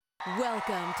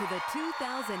Welcome to the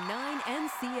 2009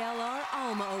 NCLR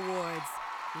Alma Awards.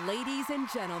 Ladies and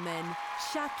gentlemen,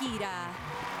 Shakira.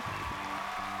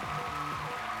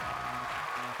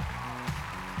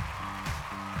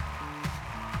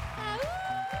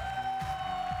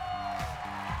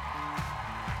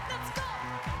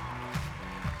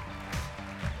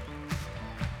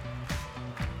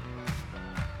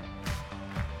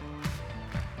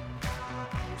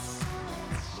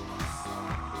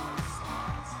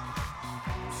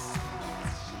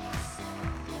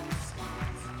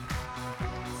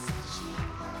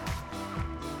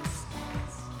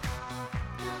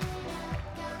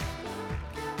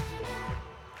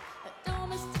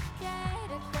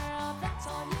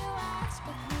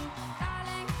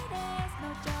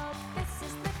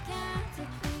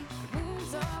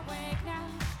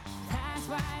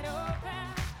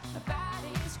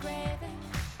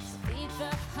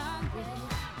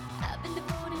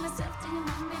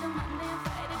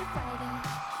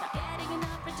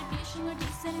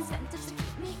 Decent incentives to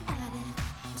keep me at it.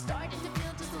 I'm starting to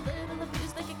feel just a little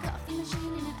abused, like a coffee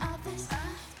machine in an office.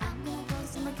 I'm gonna go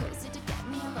somewhere cozy to get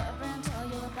me a lover and tell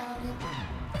you about it.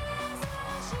 There's a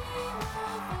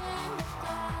she-wolf in the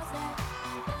closet,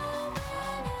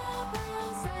 open up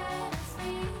and set us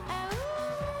free.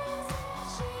 There's a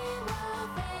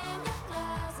she-wolf in the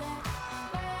closet,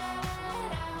 let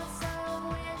it out so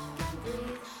it can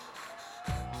breathe.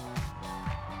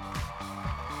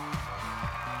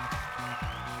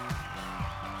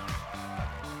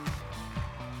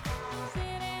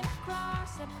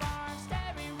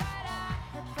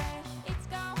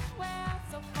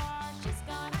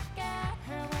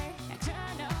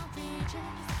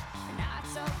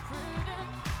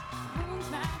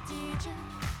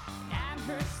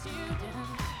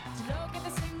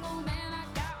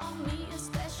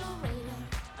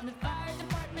 On the fire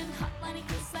department hotline in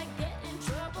case I get in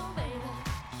trouble later.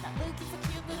 Not looking for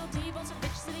cute little divas or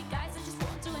rich city guys I just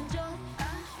want to enjoy.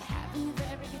 Having a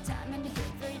very good time and to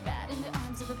hit very bad in the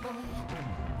arms of a boy.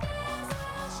 There's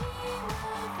a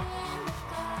she-wolf in the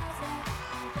closet,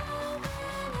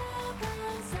 open up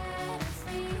and set us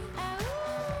free.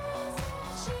 There's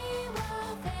a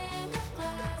she-wolf in the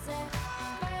closet,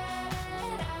 let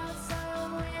it out so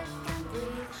it can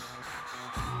breathe.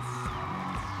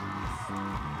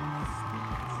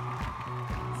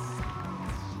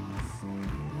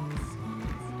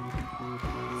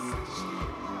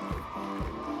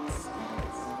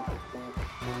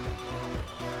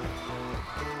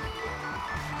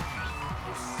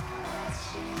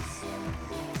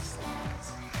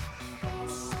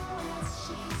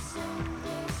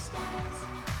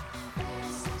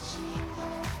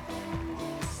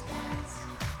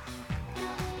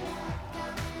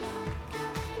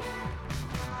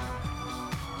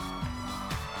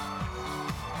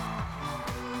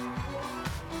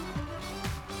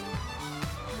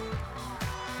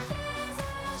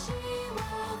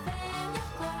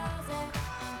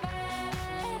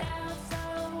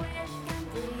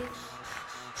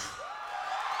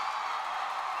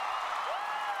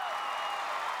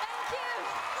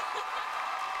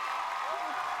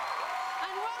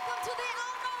 And welcome to the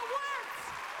Alma Awards!